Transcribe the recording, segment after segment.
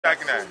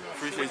packing that.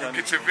 Appreciate y'all.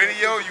 Get your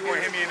video, you gonna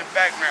hit me in the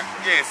background.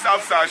 Yeah,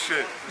 Southside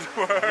shit.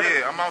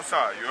 Yeah, I'm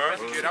outside, you heard?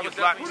 Yeah, that was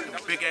black,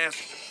 big ass.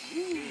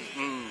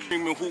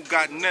 Who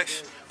got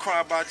next?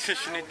 Cry by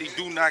attention that they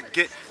do not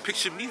get.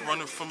 Picture me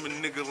running from a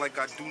nigga like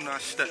I do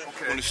not step.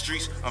 On the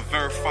streets, I'm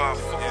verified.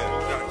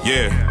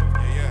 Yeah.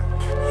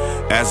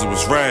 As it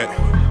was read.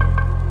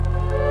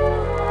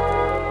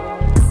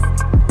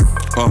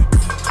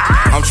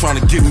 I'm trying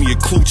to give me a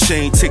clue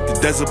chain, take the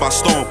desert by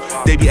storm.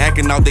 They be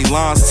acting out they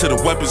lines till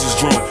the weapons is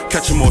drawn.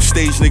 Catch them on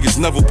stage, niggas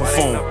never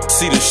perform.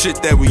 See the shit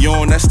that we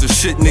on, that's the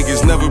shit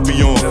niggas never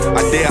be on.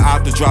 I dare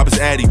Op to drop his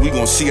addy, we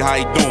gon' see how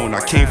he doing.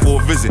 I came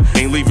for a visit,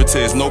 ain't leave it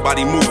till there's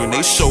nobody moving.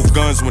 They show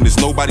guns when there's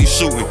nobody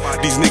shooting.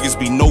 These niggas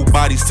be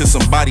nobodies to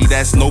somebody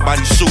that's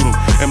nobody shooting.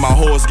 And my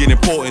hoes get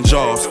important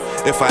jobs.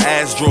 If I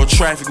ass draw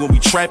traffic when we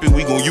trapping,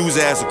 we gon' use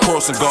it as a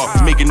crossing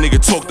guard. Make a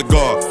nigga talk to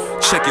God.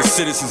 Check your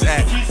Citizens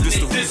Act. This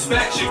the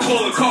dispatch and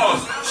calling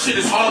cars. Shit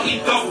is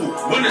hardly double.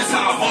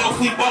 Wintertime,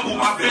 hardly bubble.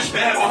 My bitch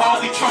bad but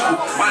hardly trouble.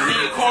 My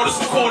nigga called us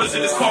some corners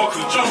in this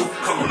concrete jungle.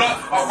 Coming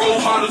up, our role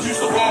models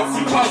used to rob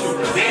free puzzle.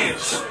 Damn,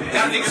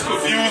 y'all niggas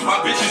confused. My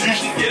bitches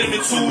usually get them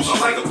in twos.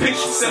 I'm like a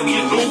picture, send me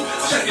a nude.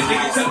 Check a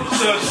nigga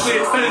temperature, just say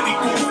it better be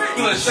cool.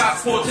 You let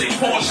shots for, take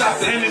pawn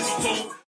shots to Hennessy too.